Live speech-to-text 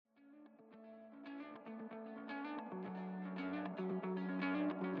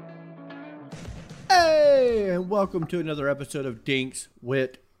and welcome to another episode of Dinks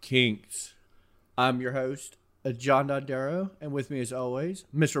Wit Kinks. I'm your host, John Dondero, and with me as always,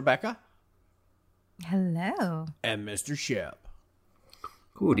 Miss Rebecca. Hello. And Mr. Shep.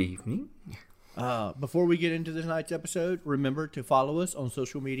 Good evening. Before we get into tonight's episode, remember to follow us on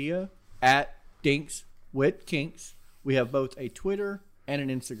social media at Dinks Wit Kinks. We have both a Twitter and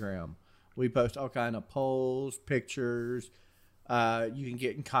an Instagram. We post all kind of polls, pictures. You can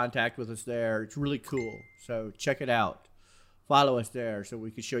get in contact with us there. It's really cool. So check it out. Follow us there so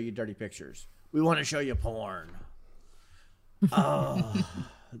we can show you dirty pictures. We want to show you porn.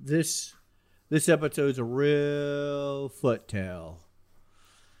 This episode's a real foot tale.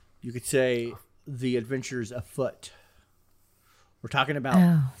 You could say the adventures afoot. We're talking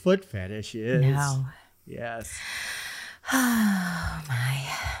about foot fetishes. No. Yes. Oh, my.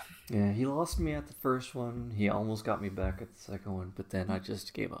 Yeah, he lost me at the first one. He almost got me back at the second one, but then I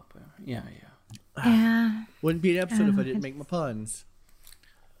just gave up. Yeah. Yeah. Wouldn't be an episode if I didn't make my puns.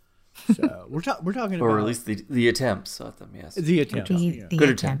 So we're talking about, or at least the attempts at them. Yes, the attempts. The Good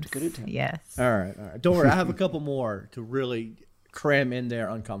attempts. attempt. Good attempt. Yes. All right. Don't worry. I have a couple more to really cram in there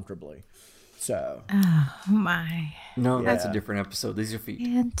uncomfortably. So. Oh, my. No, that's Yeah. a different episode. These are feet.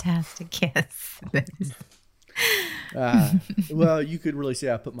 Fantastic. Yes. Well, you could really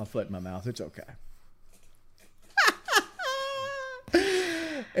say I put my foot in my mouth. It's okay.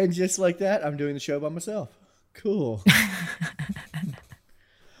 And just like that, I'm doing the show by myself. Cool.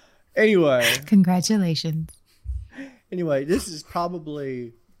 Anyway, this is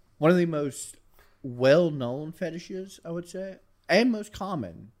probably one of the most well-known fetishes, I would say, and most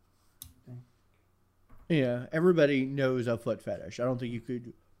common. Yeah, everybody knows a foot fetish. I don't think you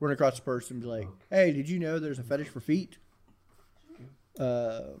could run across a person and be like, hey, did you know there's a fetish for feet?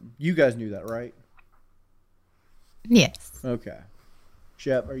 You guys knew that, right? Yes. Okay.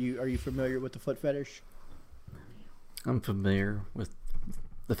 Shep, are you familiar with the foot fetish? I'm familiar with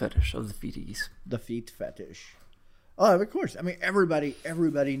the fetish of the feeties. The feet fetish. Oh, of course. I mean,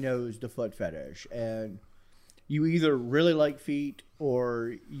 everybody knows the foot fetish, and you either really like feet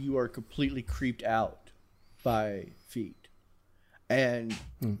or you are completely creeped out by feet. And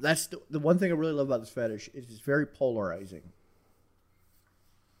that's the one thing I really love about this fetish is it's very polarizing.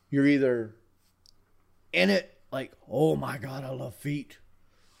 You're either in it like, oh my God, I love feet,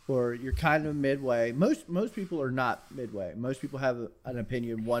 or you're kind of midway. Most people are not midway. Most people have an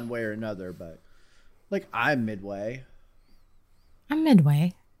opinion one way or another, but like I'm midway. I'm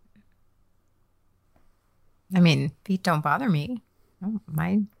midway. I mean, feet don't bother me. I don't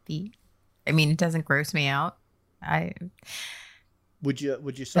mind feet. I mean, it doesn't gross me out. Would you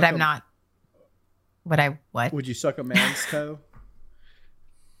suck But I'm not. What? Would you suck a man's toe?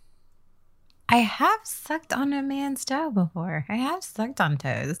 I have sucked on a man's toe before. I have sucked on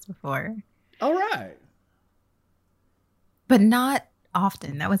toes before. All right. But not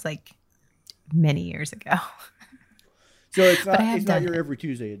often. That was like many years ago. So it's But I have not done your it. every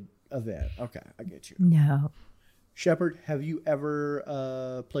Tuesday event. Okay, I get you. No. Shepard, have you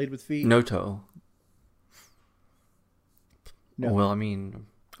ever played with feet? No toe. No. Well, I mean,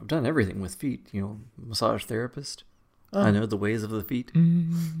 I've done everything with feet. You know, massage therapist. Oh. I know the ways of the feet.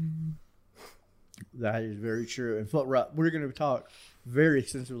 That is very true. And foot rub, we're going to talk very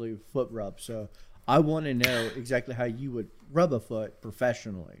extensively foot rub. So I want to know exactly how you would rub a foot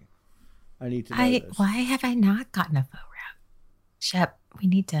professionally. I need to know this. Why have I not gotten a foot rub? Shep, we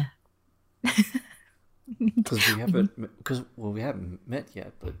need to. Because we haven't met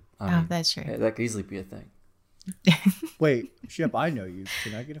yet. But I mean, that's true. that could easily be a thing. Wait, Shep, I know you.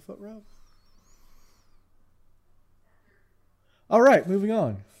 Can I get a foot rub? All right, moving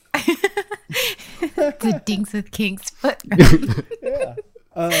on. The Dinks with Kinks foot rub. Yeah.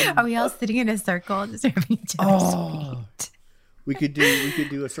 Are we all sitting in a circle just rubbing each other's feet? We could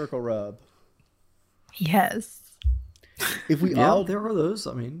do a circle rub. Yes. If we Yeah, all there are those.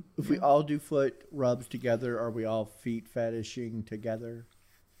 I mean, if we all do foot rubs together, are we all feet fetishing together?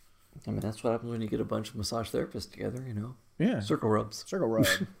 that's what happens when you get a bunch of massage therapists together. You know, Yeah. circle rubs. Circle rub.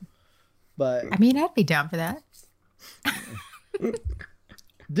 But I mean, I'd be down for that.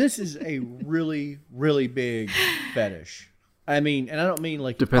 this is a really, really big fetish. I mean, and I don't mean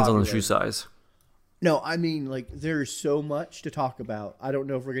like Depends on the popular. shoe size. No, I mean like there's so much to talk about. I don't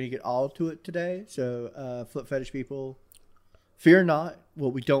know if we're gonna get all to it today. So, foot fetish people, fear not.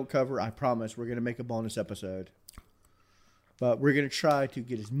 What we don't cover, I promise, we're gonna make a bonus episode. But we're gonna try to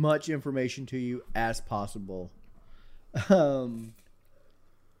get as much information to you as possible. A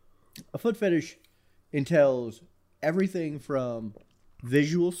foot fetish entails everything from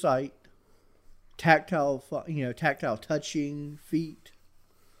visual sight, tactile touching feet,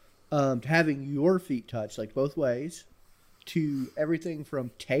 to having your feet touched, like both ways, to everything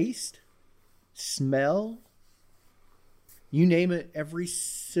from taste, smell, you name it, every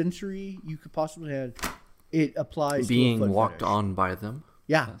sensory you could possibly have, it applies to a Being foot walked fetish. on by them.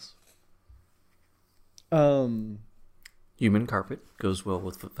 Yeah. Yes. Um, Human carpet goes well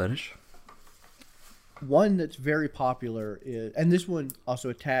with foot fetish. one that's very popular is, and this one also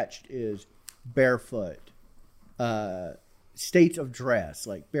attached, is barefoot. States of dress,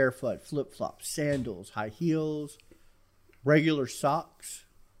 like barefoot, flip-flops, sandals, high heels, regular socks,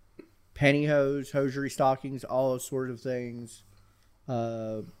 pantyhose, hosiery stockings, all those sort of things.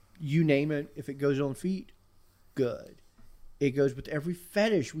 You name it, if it goes on feet, good. It goes with every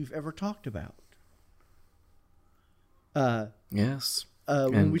fetish we've ever talked about. Yes.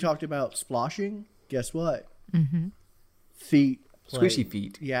 When And- we talked about splashing, guess what? Feet. play. Squishy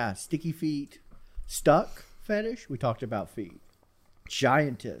feet. Yeah, sticky feet. Stuck fetish, we talked about feet.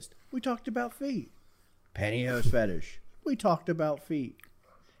 Giantist, we talked about feet. Pantyhose fetish, we talked about feet.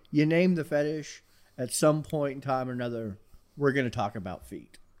 You name the fetish, at some point in time or another, we're going to talk about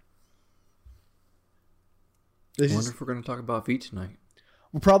feet. I This wonder is, if we're going to talk about feet tonight.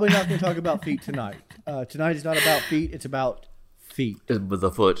 we're probably not going to talk about feet tonight. Tonight is not about feet, it's about feet. With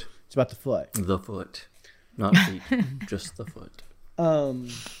the foot. It's about the foot. The foot. Not feet. Just the foot.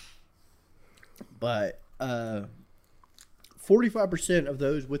 But 45% of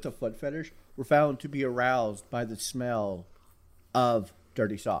those with a foot fetish were found to be aroused by the smell of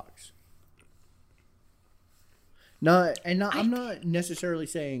dirty socks. I'm not necessarily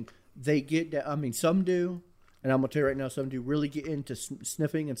saying they get down. I mean, some do, and I'm gonna tell you right now, some do really get into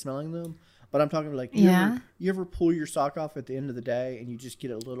sniffing and smelling them. But I'm talking like, Yeah. you ever pull your sock off at the end of the day and you just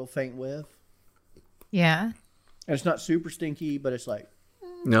get a little faint whiff, Yeah. and it's not super stinky, but it's like,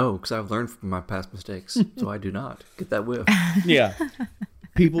 No, because I've learned from my past mistakes, so I do not get that whiff. yeah.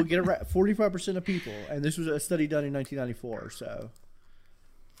 People get around 45% of people, and this was a study done in 1994. So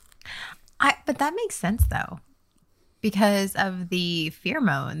But that makes sense though, because of the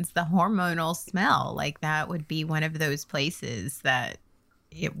pheromones, the hormonal smell. Like that would be one of those places that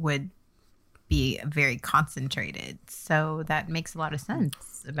it would be very concentrated. So that makes a lot of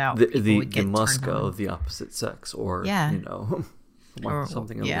sense about people The would get musk turned on. of the opposite sex, or, Yeah. like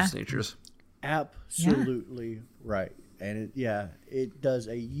something of yeah. those natures. absolutely right, and it does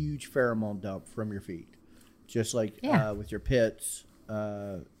a huge pheromone dump from your feet, just like Yeah. with your pits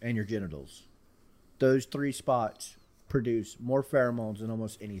and your genitals. Those three spots produce more pheromones than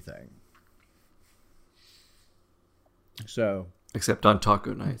almost anything. So, Except on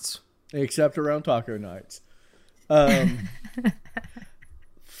taco nights. except around taco nights.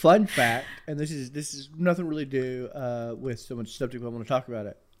 Fun fact, and this is nothing really to do with so much subject, but I want to talk about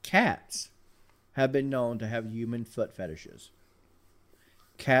it. Cats have been known to have human foot fetishes.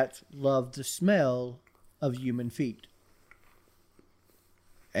 Cats love the smell of human feet.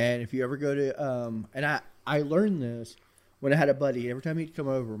 And if you ever go to, and I learned this when I had a buddy. Every time he'd come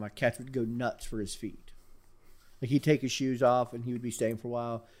over, my cats would go nuts for his feet. Like he'd take his shoes off and he would be staying for a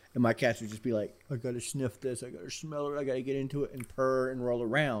while, and my cats would just be like, "I gotta sniff this, I gotta smell it, I gotta get into it," and purr and roll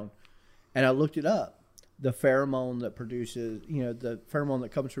around. And I looked it up. The pheromone that produces, the pheromone that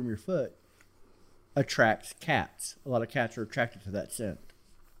comes from your foot, attracts cats. A lot of cats are attracted to that scent.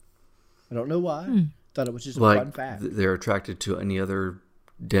 I don't know why. Thought it was just a fun Like, fact. they're attracted to any other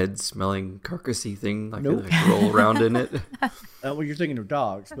dead smelling carcassy thing, like Nope. they like roll around in it. Well, you're thinking of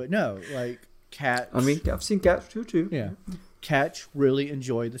dogs, but no, like cats. I mean, I've seen cats too. yeah, cats really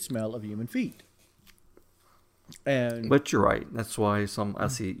enjoy the smell of human feet. And But you're right. That's why you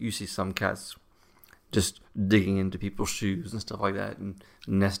see some cats just digging into people's shoes and stuff like that, and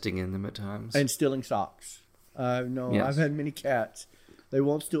nesting in them at times. and stealing socks. No, Yes. I've had many cats. They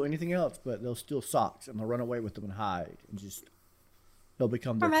won't steal anything else, but they'll steal socks and they'll run away with them and hide and just they'll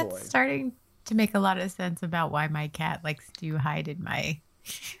become their Well, toy. that's starting to make a lot of sense about why my cat likes to hide in my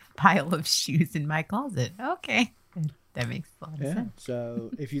pile of shoes in my closet. Okay. That makes a lot of Yeah. sense.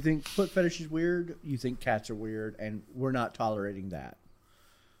 So if you think foot fetish is weird, you think cats are weird, and we're not tolerating that.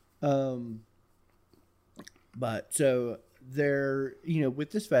 But so there,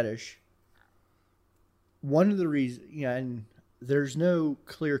 with this fetish, one of the reasons, and there's no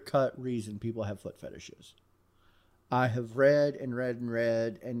clear cut reason people have foot fetishes. I have read and read and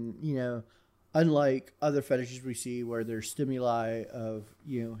read, and unlike other fetishes we see where there's stimuli of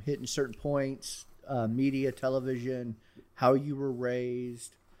hitting certain points, media, television, how you were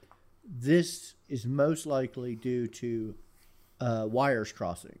raised, this is most likely due to wires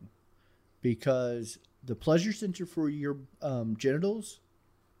crossing, because the pleasure center for your genitals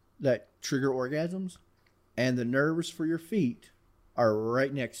that trigger orgasms and the nerves for your feet are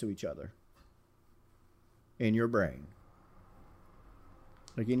right next to each other in your brain.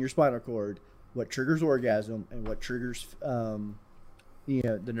 Like in your spinal cord, what triggers orgasm and what triggers the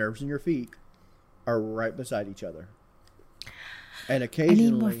nerves in your feet are right beside each other. And occasionally, I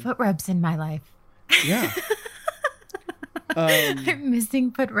need more foot rubs in my life. Yeah. I'm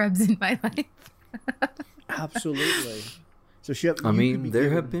missing foot rubs in my life. Absolutely. So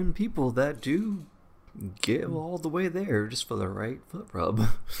there have been people that do get all the way there just for the right foot rub.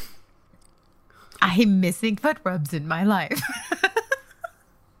 I'm missing foot rubs in my life.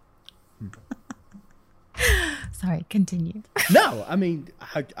 Sorry, continue. No, I mean,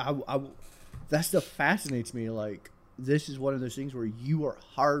 that stuff fascinates me. Like, this is one of those things where you are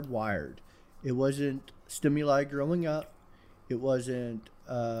hardwired. It wasn't stimuli growing up. It wasn't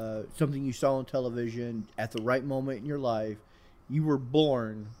something you saw on television at the right moment in your life. You were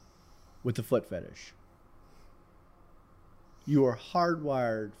born with a foot fetish. You are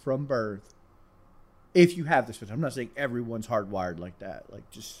hardwired from birth. If you have this fetish. I'm not saying everyone's hardwired like that. Like,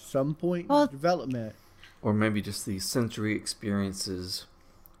 just some point in development. Or maybe just the sensory experiences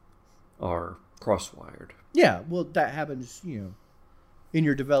are cross-wired. Yeah, well, that happens, in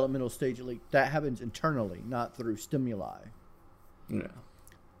your developmental stage. Like, that happens internally, not through stimuli. Yeah.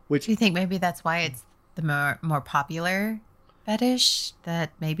 Do you think maybe that's why it's the more popular fetish?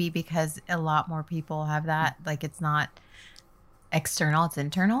 That maybe because a lot more people have that, like it's not external, it's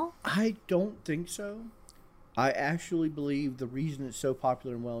internal? I don't think so. I actually believe the reason it's so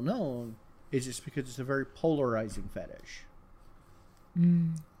popular and well known is just because it's a very polarizing fetish.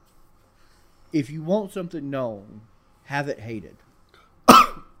 Mm. If you want something known, have it hated.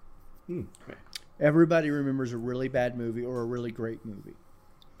 Everybody remembers a really bad movie or a really great movie.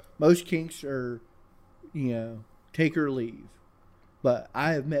 Most kinks are, take or leave. But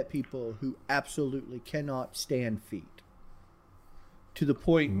I have met people who absolutely cannot stand feet. To the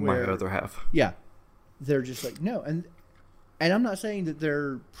point where... My other half. Yeah. They're just like, no. And I'm not saying that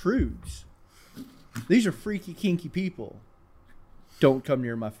they're prudes. These are freaky, kinky people. Don't come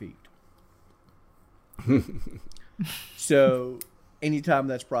near my feet. So, anytime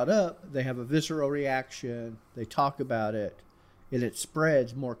that's brought up, they have a visceral reaction. They talk about it. And it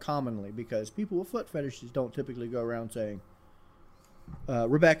spreads more commonly because people with foot fetishes don't typically go around saying,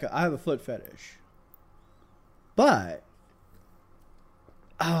 Rebecca, I have a foot fetish. But,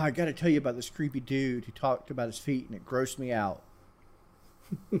 I got to tell you about this creepy dude who talked about his feet and it grossed me out.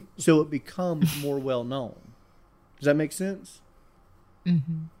 So it becomes more well known. Does that make sense?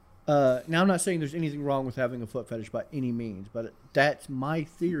 Mm-hmm. Now, I'm not saying there's anything wrong with having a foot fetish by any means, but that's my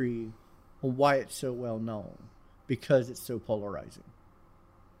theory on why it's so well known. Because it's so polarizing.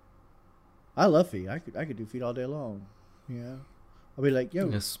 I love feet. I could do feet all day long. Yeah. I'll be like, yo.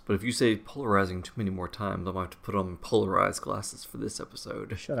 Yes, but if you say polarizing too many more times, I might have to put on polarized glasses for this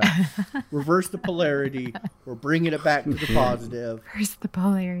episode. Shut up. Reverse the polarity. We're bringing it back to the positive. Reverse the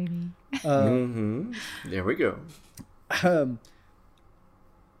polarity. There we go.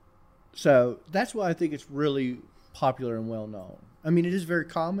 So that's why I think it's really popular and well known. I mean, it is very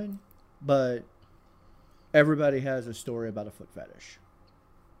common, but everybody has a story about a foot fetish.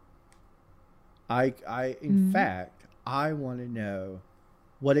 In fact, I want to know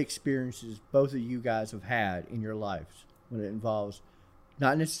what experiences both of you guys have had in your lives when it involves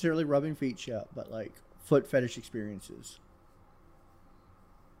not necessarily rubbing feet shut, but like foot fetish experiences.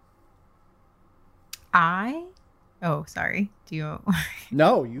 Oh, sorry. Do you?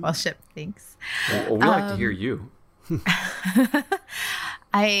 No, you. Well, ship. Thanks. Well, we like to hear you.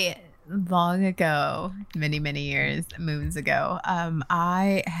 Long ago, many years, moons ago,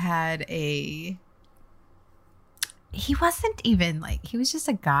 I had he wasn't even like, he was just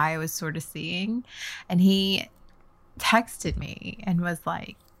a guy I was sort of seeing, and he texted me and was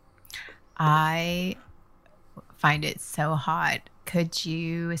like, I find it so hot. Could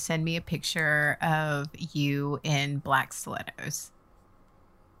you send me a picture of you in black stilettos?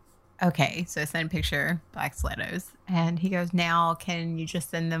 Okay, so I sent a picture, black stilettos. And he goes, now can you just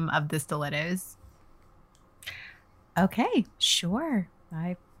send them of the stilettos? Okay, sure.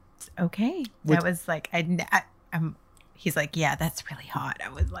 Okay. That was like, he's like, yeah, that's really hot. I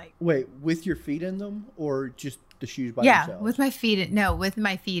was like. Wait, with your feet in them or just the shoes by themselves? Yeah, with my feet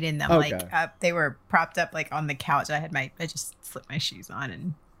in them. Okay. Like they were propped up like on the couch. I just slipped my shoes on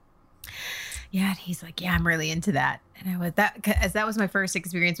and. Yeah, and he's like, yeah, I'm really into that. And I was that was my first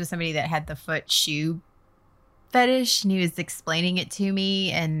experience with somebody that had the foot shoe fetish, and he was explaining it to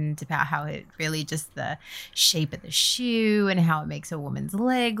me and about how it really just the shape of the shoe and how it makes a woman's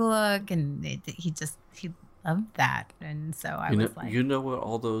leg look, and he loved that. And so I was like, you know what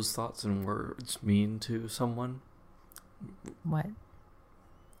all those thoughts and words mean to someone? What?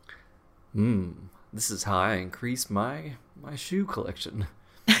 This is how I increase my shoe collection.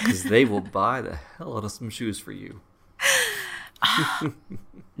 Because they will buy the hell out of some shoes for you.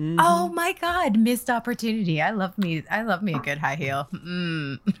 Oh my God, missed opportunity. I love me a good high heel.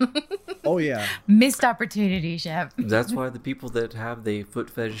 Oh yeah. Missed opportunity, Shep. That's why the people that have the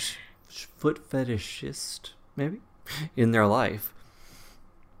foot fetishist, maybe, in their life,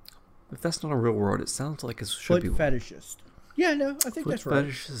 if that's not a real word, it sounds like it should Foot be one. fetishist. Yeah, no, I think Foot that's right.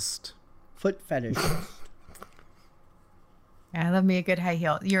 fetishist. Foot fetishist. I love me a good high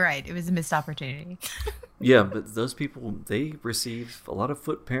heel. You're right. It was a missed opportunity. Yeah, but those people, they receive a lot of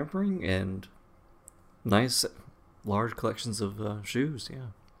foot pampering and nice, large collections of shoes, yeah.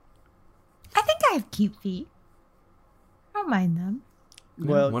 I think I have cute feet. I don't mind them.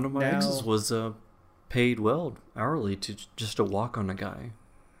 Well, one of my now- exes was paid well hourly just to walk on a guy.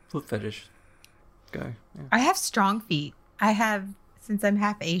 Foot fetish guy, yeah. I have strong feet. Since I'm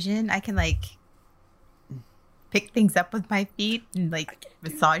half Asian, I can pick things up with my feet and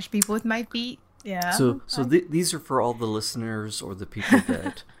massage people with my feet. Yeah. So these are for all the listeners or the people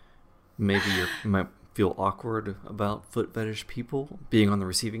that maybe might feel awkward about foot fetish people being on the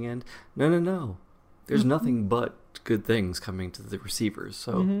receiving end. No. There's nothing but good things coming to the receivers.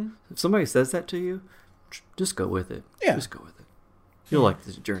 So if somebody says that to you, just go with it. Yeah. Just go with it. You'll like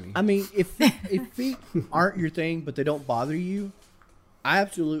this journey. I mean, if feet aren't your thing, but they don't bother you, I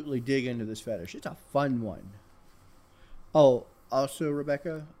absolutely dig into this fetish. It's a fun one. Oh, also,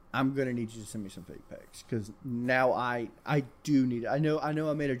 Rebecca, I'm gonna need you to send me some fake pics because now I do need it. I know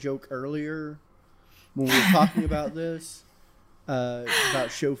I made a joke earlier when we were talking about this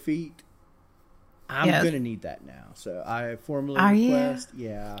about show feet. I'm Yes. gonna need that now, so I formally Are you? request.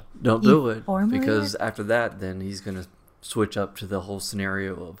 Yeah, Don't You do it formally because after that, then he's gonna switch up to the whole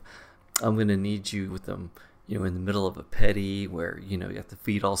scenario of I'm gonna need you with them, in the middle of a petty where you got the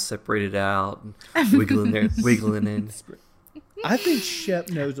feet all separated out and wiggling in. I think Shep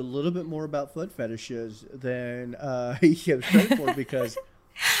knows a little bit more about foot fetishes than he gives credit for because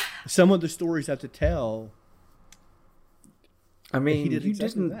some of the stories I have to tell. I mean, did you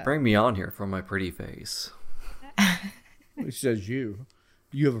exactly didn't that. bring me on here for my pretty face. It says you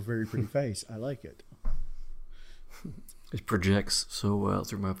have a very pretty face. I like it. It projects so well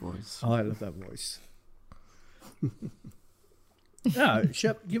through my voice. Oh, I love that voice.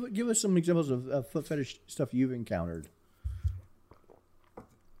 Shep, give us some examples of foot fetish stuff you've encountered.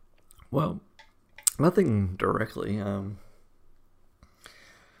 Well, nothing directly,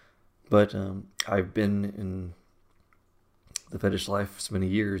 but I've been in the fetish life for so many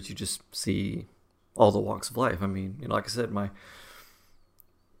years. You just see all the walks of life. I mean, like I said, my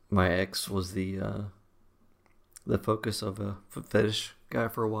ex was the focus of a foot fetish guy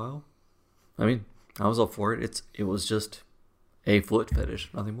for a while. I mean, I was all for it. It was just a foot fetish,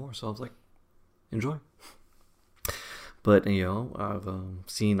 nothing more. So I was like, enjoy. But I've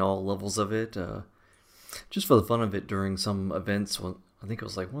seen all levels of it, just for the fun of it. During some events, I think it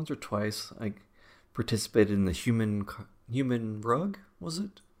was like once or twice, I participated in the human rug. Was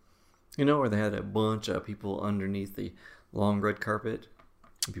it? Where they had a bunch of people underneath the long red carpet,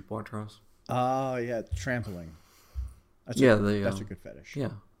 and people walked across. Oh, yeah, trampling. That's a good fetish.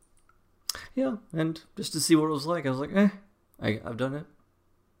 Yeah, and just to see what it was like, I was like, I've done it.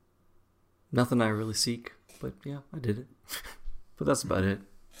 Nothing I really seek, but yeah, I did it. But that's about it.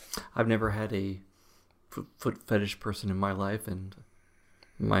 I've never had a foot fetish person in my life, and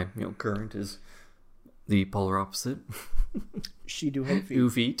my current is the polar opposite. She do hate feet. Ooh,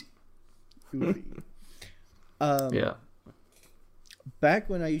 feet. Ooh, feet. Yeah. Back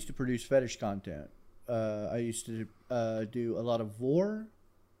when I used to produce fetish content, I used to do a lot of vor,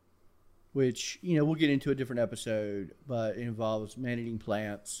 which, we'll get into a different episode, but it involves man-eating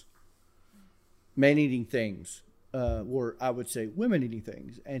plants, man-eating things, or I would say women-eating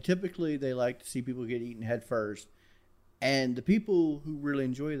things. And typically they like to see people get eaten head first. And the people who really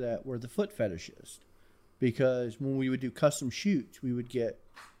enjoy that were the foot fetishists. Because when we would do custom shoots, we would get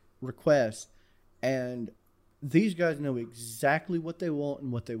requests. And these guys know exactly what they want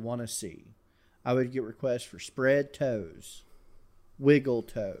and what they want to see. I would get requests for spread toes, wiggle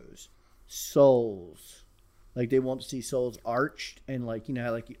toes, soles. Like they want to see soles arched and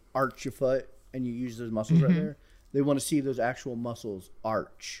how you arch your foot and you use those muscles right there. They want to see those actual muscles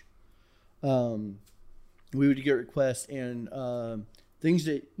arch. We would get requests in things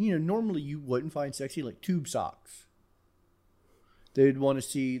that normally you wouldn't find sexy, like tube socks. They'd want to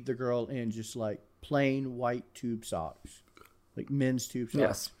see the girl in just plain white tube socks, like men's tube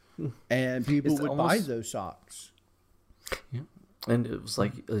socks. Yes. And people It's would buy almost- those socks. Yeah. And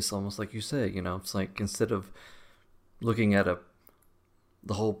it's almost like you say, it's like instead of looking at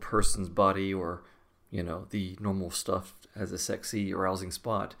the whole person's body, or the normal stuff as a sexy, arousing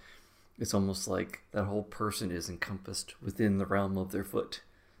spot, it's almost like that whole person is encompassed within the realm of their foot.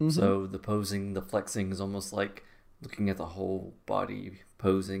 So the posing, the flexing is almost like looking at the whole body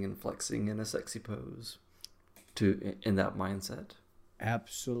posing and flexing in a sexy pose in that mindset.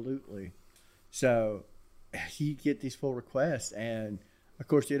 Absolutely. So you get these full requests, and of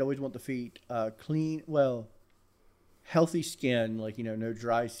course they'd always want the feet clean, well, healthy skin, like, no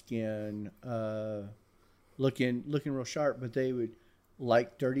dry skin, looking real sharp, but they would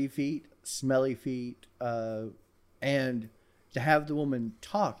like dirty feet, smelly feet, and to have the woman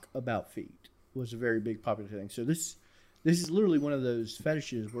talk about feet was a very big popular thing. So this is literally one of those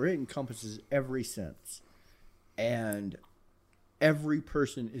fetishes where it encompasses every sense, and every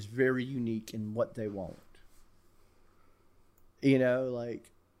person is very unique in what they want.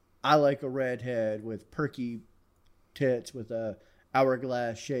 Like, I like a redhead with perky tits with a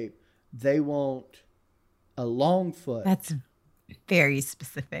hourglass shape. They want a long foot. That's very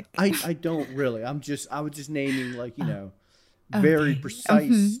specific. I don't really. I was just naming, like, very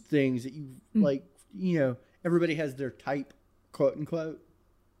precise things that you like. Everybody has their type, quote unquote.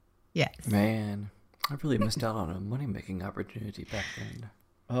 Yes. Man, I really missed out on a money making opportunity back then.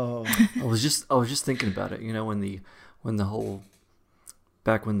 Oh, I was just thinking about it. When the whole,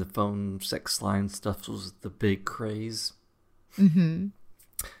 back when the phone sex line stuff was the big craze. Mm-hmm.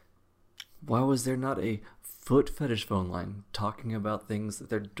 Why was there not a foot fetish phone line talking about things that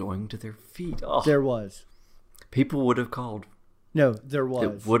they're doing to their feet? Oh, there was. People would have called. No, there was.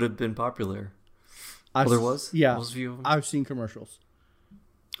 It would have been popular. There was? Yeah. Was a few of them? I've seen commercials.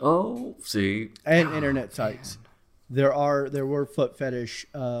 Oh, see. And internet sites. Man. There were foot fetish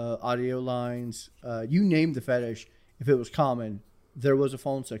audio lines. You named the fetish. If it was common, there was a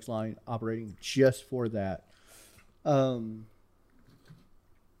phone sex line operating just for that. Okay.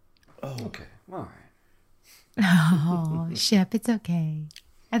 All right. Oh, Shep, it's okay.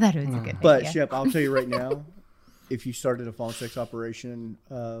 I thought it was a good But idea. Shep, I'll tell you right now, if you started a phone sex operation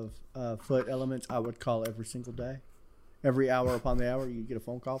of foot elements, I would call every single day. Every hour upon the hour, you get a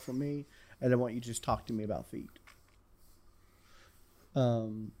phone call from me, and I want you to just talk to me about feet.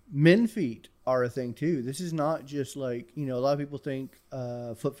 Men feet are a thing too. This is not just like, a lot of people think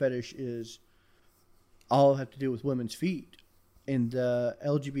foot fetish is all have to do with women's feet. In the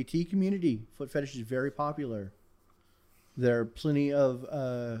LGBT community, foot fetish is very popular. There are plenty of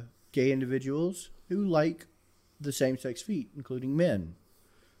gay individuals who like the same-sex feet, including men.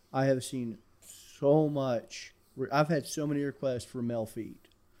 I have seen so much. I've had so many requests for male feet.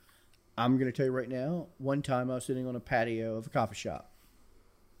 I'm going to tell you right now, one time I was sitting on a patio of a coffee shop,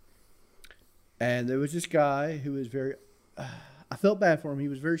 and there was this guy who was very, I felt bad for him. He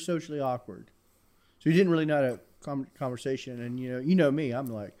was very socially awkward. So he didn't really know how to conversation. And, you know me, I'm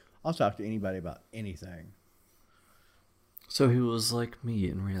like, I'll talk to anybody about anything. So he was like me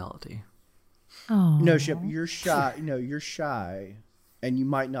in reality. Oh. No, Shep, you're shy. You're shy, and you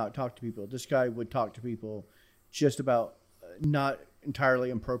might not talk to people. This guy would talk to people just about not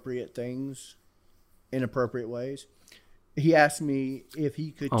entirely appropriate things, inappropriate ways. He asked me if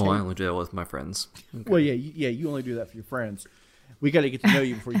he could. I only do that with my friends. Okay. Well, yeah, you only do that for your friends. We got to get to know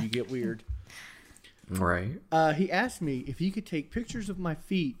you before you get weird. Right. He asked me if he could take pictures of my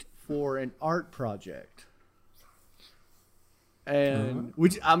feet for an art project. And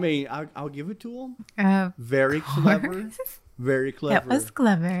which, I mean, I'll give it to him. Very clever. Very clever. That was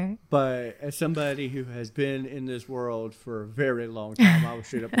clever. But as somebody who has been in this world for a very long time, I was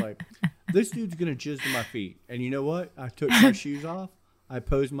straight up like, this dude's going to jizz to my feet. And you know what? I took my shoes off. I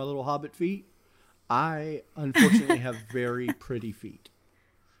posed my little hobbit feet. I, unfortunately, have very pretty feet.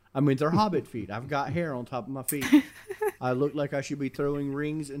 I mean, they're hobbit feet. I've got hair on top of my feet. I look like I should be throwing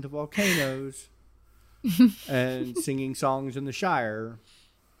rings into volcanoes and singing songs in the Shire,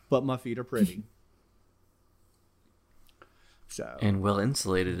 but my feet are pretty. So, and well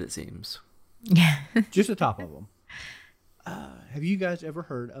insulated, it seems. Yeah. just the top of them. Have you guys ever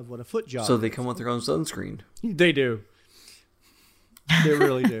heard of what a foot job So is? they come with their own sunscreen. They do. They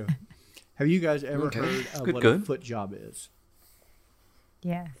really do. Have you guys ever heard of what a foot job is?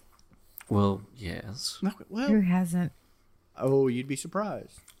 Yeah. Well, yes. No, well, Who hasn't? oh, you'd be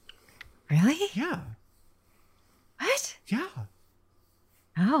surprised. Really? Yeah. What? Yeah.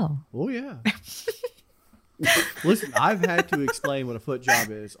 Oh. Oh, yeah. Listen, I've had to explain what a foot job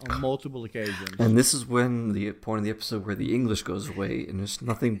is on multiple occasions. And this is when the point of the episode where the English goes away and there's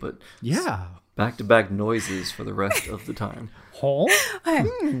nothing but Yeah. back-to-back noises for the rest of the time. Huh?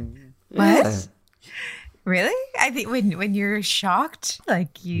 What? Really? I think when you're shocked,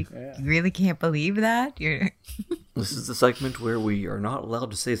 like you really can't believe that. You're This is the segment where we are not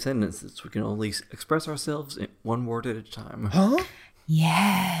allowed to say sentences. We can only express ourselves in one word at a time. Huh?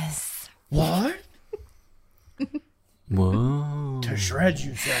 Yes. What? Whoa. To shreds,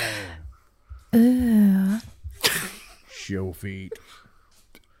 you say? Ooh. Show feet.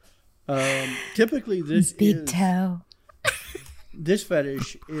 Typically, Big toe. this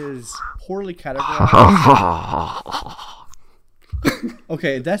fetish is poorly categorized.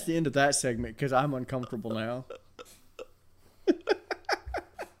 Okay, that's the end of that segment because I'm uncomfortable now.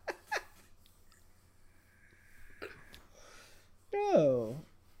 No.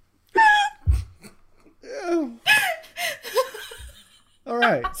 No. All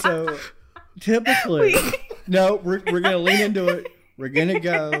right, so typically, no, we're gonna lean into it. We're gonna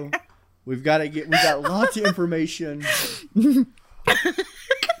go. We got lots of information.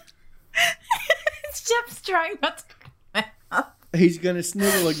 Shep's trying not to come out. He's gonna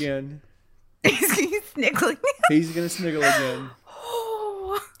sniggle again. He's sniggling. He's gonna sniggle again.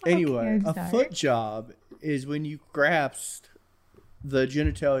 Anyway, Okay, I'm a sorry. foot job is when you grasp the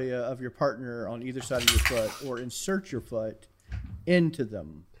genitalia of your partner on either side of your foot or insert your foot into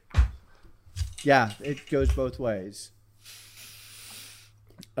them. Yeah, it goes both ways.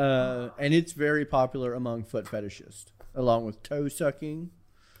 And it's very popular among foot fetishists, along with toe sucking,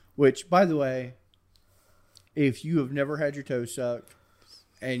 which, by the way, if you have never had your toe sucked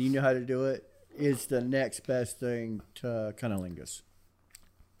and you know how to do it, it's the next best thing to cunnilingus.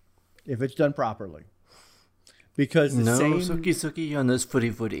 If it's done properly. Because the No same suki on this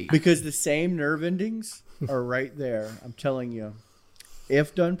footy. because the same nerve endings are right there. I'm telling you.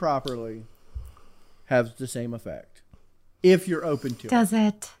 If done properly, has the same effect. If you're open to Does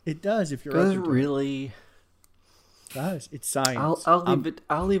it? it does. If you're Does it open to really? it does. It's science.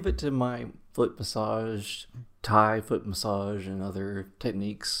 I'll leave it to my foot massage, Thai foot massage, and other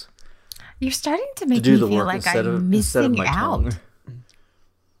techniques You're starting to to make do me the feel work like instead I'm of missing my out. tongue.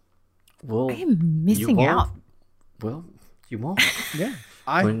 Well, I am missing won't. out. Well, you won't Yeah.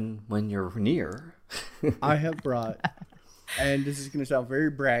 when you're near. I have brought, and this is going to sound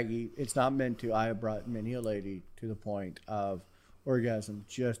very braggy. It's not meant to. I have brought many a lady to the point of orgasm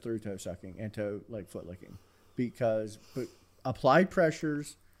just through toe sucking and toe foot licking, because applied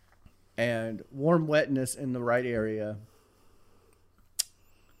pressures and warm wetness in the right area.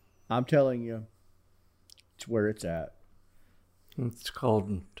 I'm telling you, it's where it's at. It's called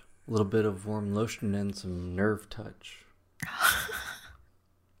a little bit of warm lotion and some nerve touch.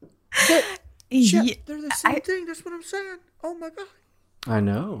 Ye- They're the same thing. That's what I'm saying. Oh my god. I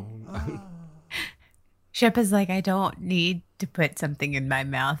know. Shep is like, I don't need to put something in my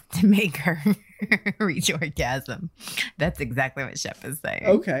mouth to make her reach orgasm. That's exactly what Shep is saying.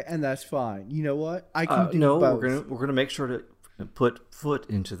 Okay, and that's fine. You know what? I can do No, both. we're gonna make sure to put foot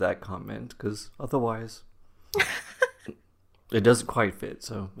into that comment because otherwise it doesn't quite fit.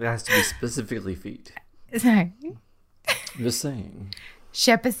 So it has to be specifically feet. Sorry. I'm just saying.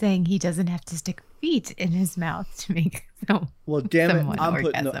 Shep is saying he doesn't have to stick feet in his mouth to make Well, damn it! someone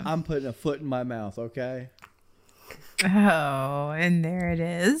orgasm. I'm putting a foot in my mouth. Okay. Oh, and there it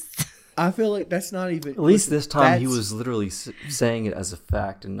is. I feel like that's not even. At least this time he that's- was literally saying it as a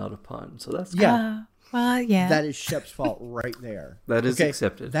fact and not a pun. So that's Yeah, Well, yeah. that is Shep's fault right there. That is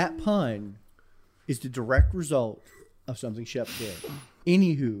accepted. That pun is the direct result of something Shep did.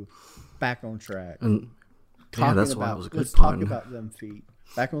 Anywho, back on track. And yeah, Talking that's why about- it was a good let's pun. talk about them feet.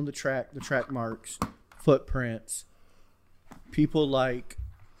 Back on the track marks, footprints. People like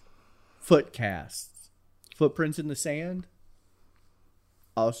foot casts, footprints in the sand.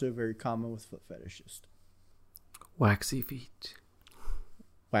 Also very common with foot fetishists. Waxy feet.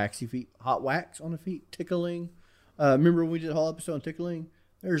 Waxy feet, hot wax on the feet, tickling. Remember when we did a whole episode on tickling?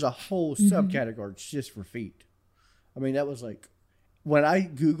 There's a whole subcategory just for feet. I mean, that was like, when I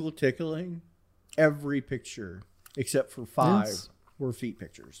Google tickling, every picture except for 5 Yes. were feet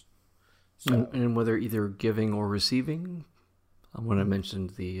pictures. So And whether either giving or receiving, when I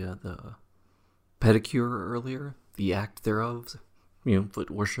mentioned the pedicure earlier, the act thereof, foot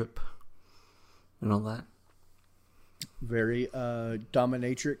worship and all that. very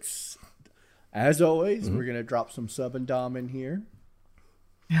dominatrix. As always, we're gonna drop some sub and dom in here.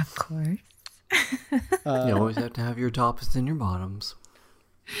 Of course. You always have to have your tops and your bottoms.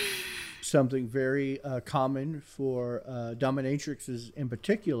 Something very common for dominatrixes in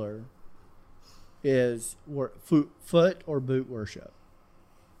particular is foot or boot worship,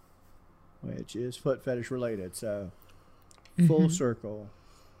 which is foot fetish related. So full circle.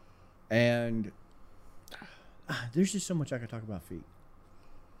 And there's just so much I could talk about feet.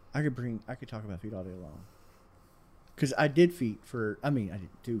 I could talk about feet all day long. Because I did feet I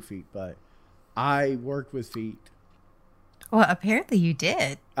didn't do feet, but I worked with feet Well, apparently you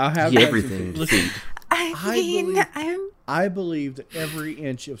did. I have Yeah, done some everything feet. Listen, feet. I mean, believe- I believe that every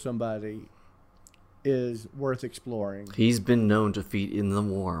inch of somebody is worth exploring. He's been known to feet in the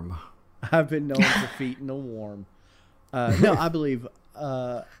warm. I've been known to feet in the warm. No, I believe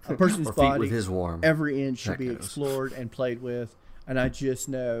a person's Or feet body, with his warm. every inch should That be goes. explored and played with. And I just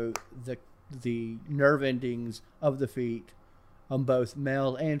know the nerve endings of the feet on both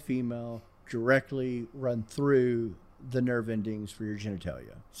male and female directly run through the nerve endings for your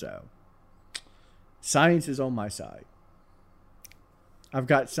genitalia. So science is on my side. I've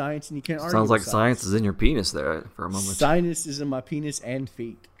got science, and you can't argue Sounds like with science is in your penis there for a moment. Sinus is in my penis and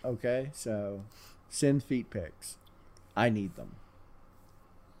feet. Okay, so send feet pics. I need them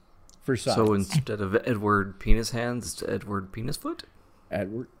for science. So instead of Edward penis hands, it's Edward penis foot?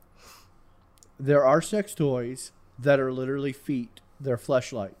 Edward, there are sex toys that are literally feet. They're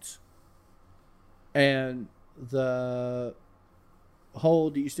fleshlights, and the hole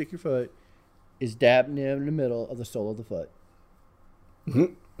that you stick your foot is dabbed in the middle of the sole of the foot.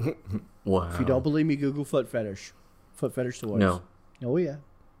 Wow. If you don't believe me, Google foot fetish toys. No, Oh yeah.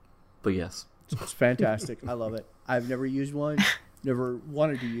 but yes. It's fantastic. I love it. I've never used one, never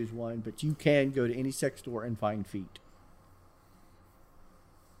wanted to use one, but you can go to any sex store and find feet.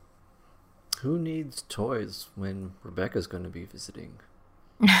 Who needs toys when Rebecca's going to be visiting?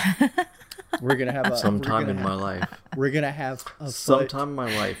 We're gonna have a Sometime in my life. We're gonna have a Sometime in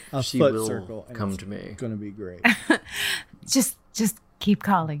my life, a she foot will circle, and come it's to me. Gonna be great. just keep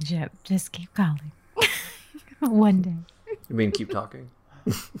calling, Chip. Just keep calling. One day. You mean keep talking?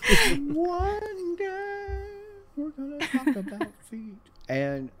 One day we're gonna talk about feet.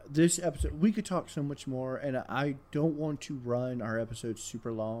 And this episode, we could talk so much more, and I don't want to run our episodes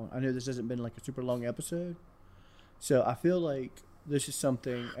super long. I know this hasn't been like a super long episode, so I feel like this is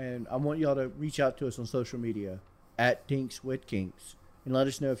something, and I want y'all to reach out to us on social media at Dinks with Kinks and let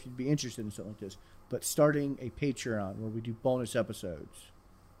us know if you'd be interested in something like this. But starting a Patreon where we do bonus episodes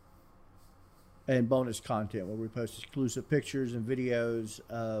and bonus content where we post exclusive pictures and videos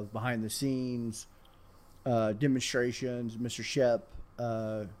of behind the scenes demonstrations, Mr. Shep.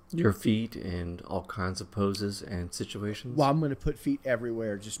 Your feet and all kinds of poses and situations. Well, I'm going to put feet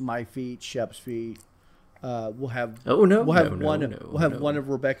everywhere. Just my feet, Shep's feet. We'll have one of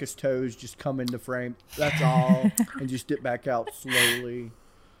Rebecca's toes just come into frame. That's all, and just dip back out slowly.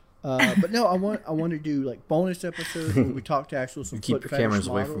 But no, I want to do like bonus episodes where we talk to actual some Keep foot your cameras fetish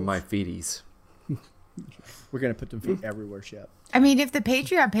away models. from my feeties. We're gonna put them feet everywhere, Shep. I mean, if the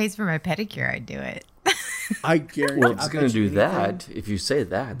Patreon pays for my pedicure, I'd do it. I guarantee. Well, I it's bet going to you do that. anything- If you say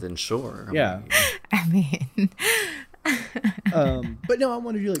that, then sure. Yeah. I mean, But no, I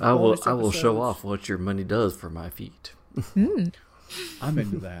want to do like I will. bonus I will show episodes. off what your money does for my feet. I'm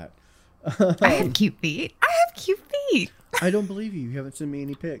into that. I have cute feet. I have cute feet. I don't believe you. You haven't sent me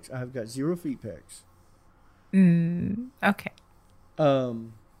any pics. I have got 0 feet pics. Okay.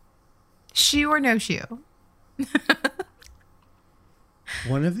 Shoe or no shoe?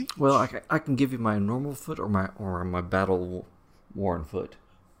 One of these. Well, I can give you my normal foot or my battle worn foot.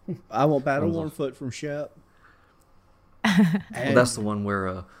 I want battle worn foot from Shep. Well, that's the one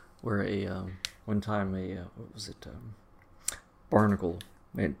where one time what was it? Barnacle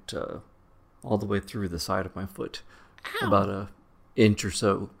went all the way through the side of my foot, about a inch or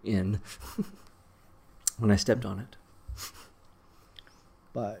so in when I stepped on it.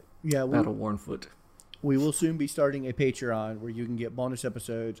 But yeah, Battle worn foot. we will soon be starting a Patreon where you can get bonus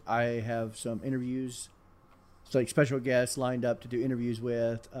episodes. I have some interviews, it's like special guests lined up to do interviews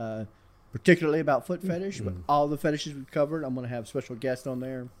with, particularly about foot fetish. But all the fetishes we've covered, I'm going to have special guests on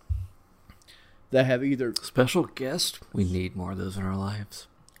there that have either Special guest. We need more of those in our lives.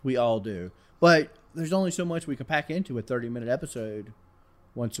 we all do, but there's only so much we can pack into a 30-minute episode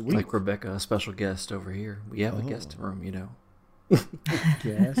once a week. Like Rebecca, a special guest over here. We have a guest room, you know.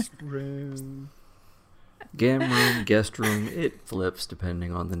 Guest room. Game room, guest room, it flips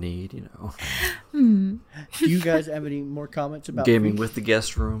depending on the need, you know. Do you guys have any more comments about Gaming feet? with the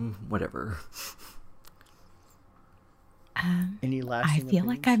guest room, whatever. Any lasting I feel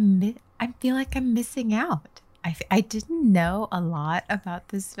like opinions? I feel like I'm missing out. I didn't know a lot about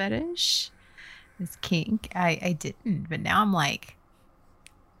this fetish, this kink. I didn't, but now I'm like,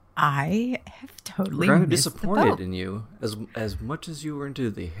 I have totally We're kind of missed the disappointed boat. in you. As much as you were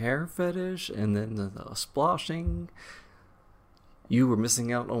into the hair fetish and then the splashing, you were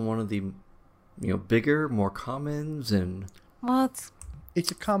missing out on one of the bigger, more commons and Well,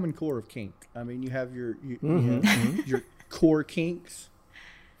 It's a common core of kink. I mean, you have your Mm-hmm, have your core kinks.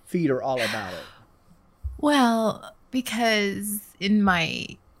 Feet are all about it. well, because in my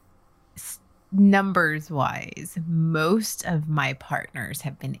numbers wise, most of my partners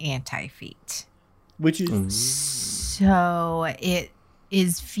have been anti-feet. Which is So it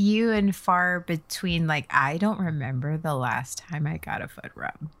is few and far between. Like, I don't remember the last time I got a foot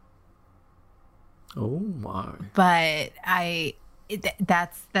rub. Oh my. But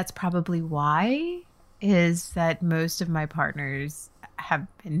that's probably why, is that most of my partners have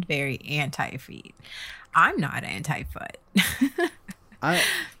been very anti-feet. I'm not anti-foot. I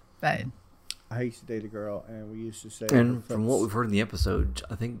But used to date a girl, and we used to say. And from what we've heard in the episode,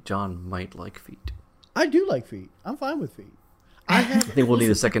 I think John might like feet. I do like feet. I'm fine with feet. I think we'll need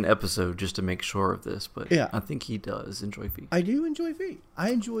a second episode just to make sure of this, but Yeah. I think he does enjoy feet. I do enjoy feet.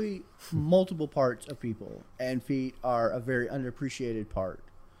 I enjoy multiple parts of people, and feet are a very underappreciated part.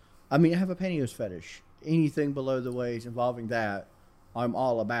 I mean, I have a pantyhose fetish. Anything below the waist involving that, I'm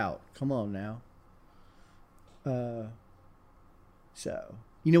all about. Come on now. So,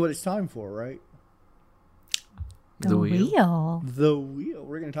 you know what it's time for, right? the wheel. The wheel.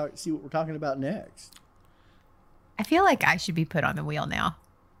 We're going to see what we're talking about next. I feel like I should be put on the wheel now.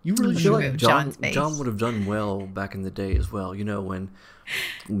 You really I should. feel Remove like John's face. John would have done well back in the day as well. You know, when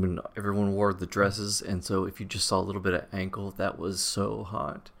everyone wore the dresses, and so if you just saw a little bit of ankle, that was so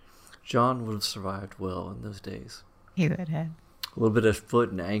hot. John would have survived well in those days. He would have. A little bit of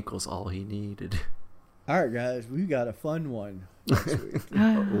foot and ankle's all he needed. All right, guys, we've got a fun one next week.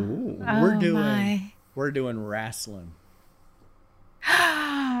 Ooh. We're doing wrestling.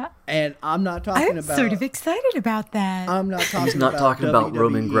 And I'm not talking I'm about. sort of excited about that. I'm not talking. He's not talking about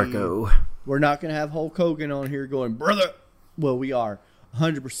Roman WWE. Greco. We're not going to have Hulk Hogan on here going, brother. Well, we are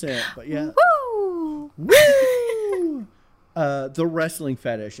 100%, but yeah. Woo! Woo! The wrestling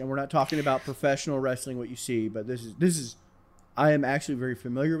fetish, and we're not talking about professional wrestling, what you see, but this is. I am actually very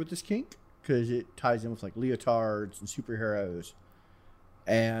familiar with this kink because it ties in with like leotards and superheroes,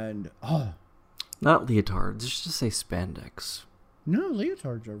 and Not leotards, just say spandex. no,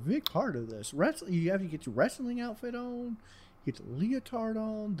 leotards are a big part of this. Wrestling, you have to get your wrestling outfit on, get the leotard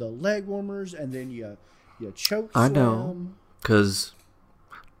on, the leg warmers, and then you choke slam. I know, because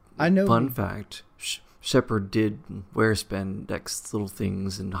I know. fun fact, Shepard did wear spandex little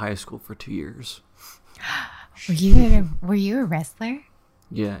things in high school for 2 years. Were you a wrestler?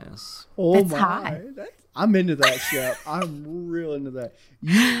 Yes. Oh That's my! hot. I'm into that shit. I'm real into that.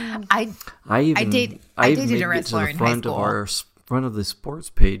 I dated a wrestler in high school. Front of the sports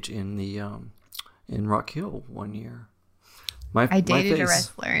page in the in Rock Hill one year. I dated a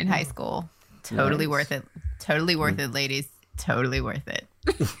wrestler in high school. Totally Nice. worth it. Totally worth it, ladies. Totally worth it.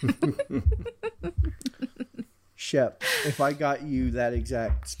 Shep, if I got you that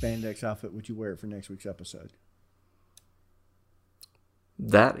exact spandex outfit, would you wear it for next week's episode?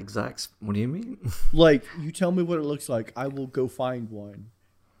 That exact. What do you mean? Like, you tell me what it looks like. I will go find one.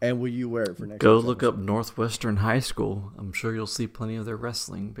 And will you wear it for next Go week's look episode? up Northwestern High School. I'm sure you'll see plenty of their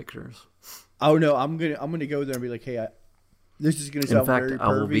wrestling pictures. Oh no, I'm gonna go there and be like, hey, this is gonna sound fact, very I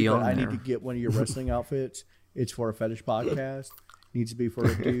will pervy, be but on I there. need to get one of your wrestling outfits. It's for a fetish podcast. Needs to be for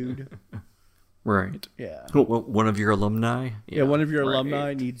a dude. Right. Yeah. One of your alumni. Yeah, one of your right.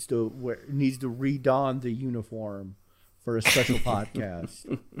 alumni needs to redon the uniform for a special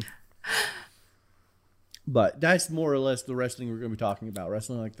podcast. But that's more or less the wrestling we're going to be talking about.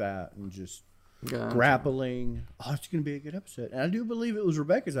 Wrestling like that and just Gotcha. grappling. Oh, it's going to be a good episode. And I do believe it was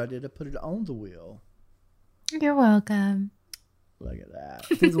Rebecca's idea to put it on the wheel. You're welcome. Look at that.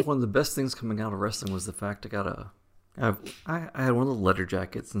 I think one of the best things coming out of wrestling was the fact I had one of the letter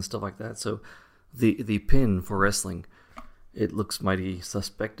jackets and stuff like that. So the pin for wrestling, it looks mighty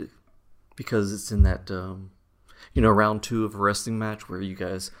suspect because it's in that round 2 of a wrestling match where you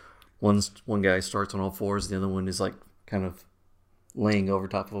guys one guy starts on all fours, the other one is like kind of laying over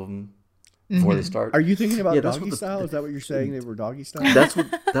top of them before they start. Are you thinking about Yeah, that's doggy what style? Is that what you're saying? They were doggy style? That's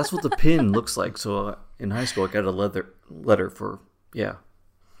what the pin looks like. So in high school, I got a letter for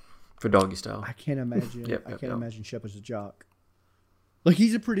doggy style. I can't imagine. Yep, I yep, can't yep. imagine Shep as a jock. Like,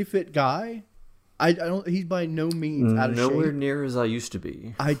 he's a pretty fit guy. I don't. He's by no means out of Nowhere shape. near as I used to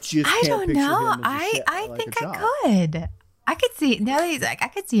be. I just I can't don't picture know. him as a Shep, I like think a I jock. could. I could see now that he's like, I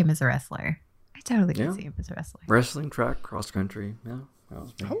could see him as a wrestler. I totally could Yeah. see him as a wrestler. Wrestling, track, cross country. Yeah, that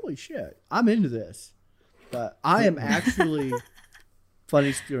was me. Holy shit! I'm into this. But I am actually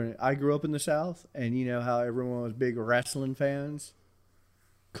funny story. I grew up in the South, and you know how everyone was big wrestling fans.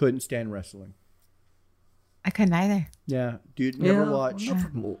 Couldn't stand wrestling. I couldn't either. Yeah, dude, never Yeah, watched.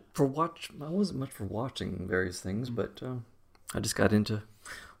 not for watch. I wasn't much for watching various things, but I just got into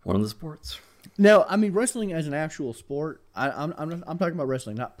one of the sports. No, I mean wrestling as an actual sport. I'm talking about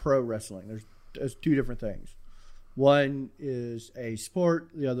wrestling, not pro wrestling. There's two different things. One is a sport.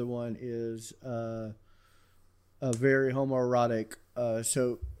 The other one is a very homoerotic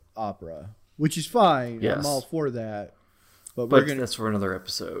soap opera, which is fine. Yes. I'm all for that. But But that's for another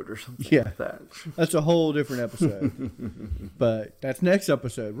episode or something Yeah. like that. that's a whole different episode. But that's next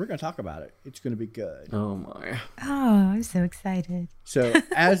episode. We're going to talk about it. It's going to be good. Oh my. Oh, I'm so excited. So,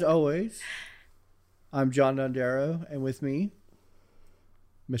 as always, I'm John Dondero, and with me,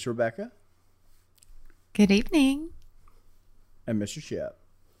 Miss Rebecca Good evening. and Mr. Shep.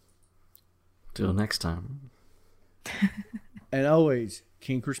 Till next time. And always,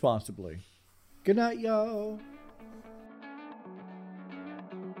 kink responsibly. Good night, y'all.